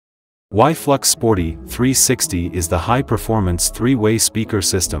Why Flux Sporty-360 is the high-performance three-way speaker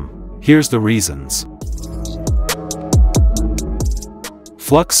system? Here's the reasons.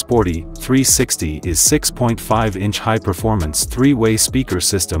 Flux Sporty-360 is 6.5-inch high-performance three-way speaker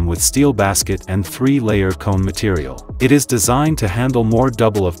system with steel basket and three-layer cone material. It is designed to handle more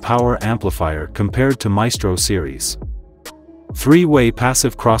double of power amplifier compared to Maestro Series. Three-way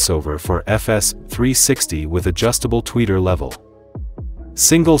passive crossover for FS360 with adjustable tweeter level.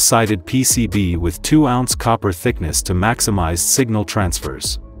 Single-sided PCB with 2-ounce copper thickness to maximize signal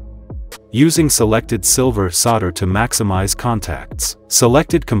transfers. Using selected silver solder to maximize contacts.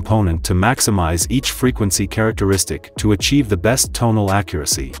 Selected component to maximize each frequency characteristic to achieve the best tonal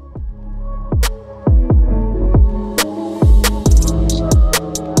accuracy.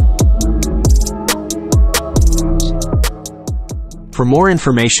 For more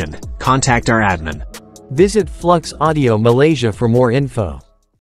information, contact our admin. Visit Flux Audio Malaysia for more info.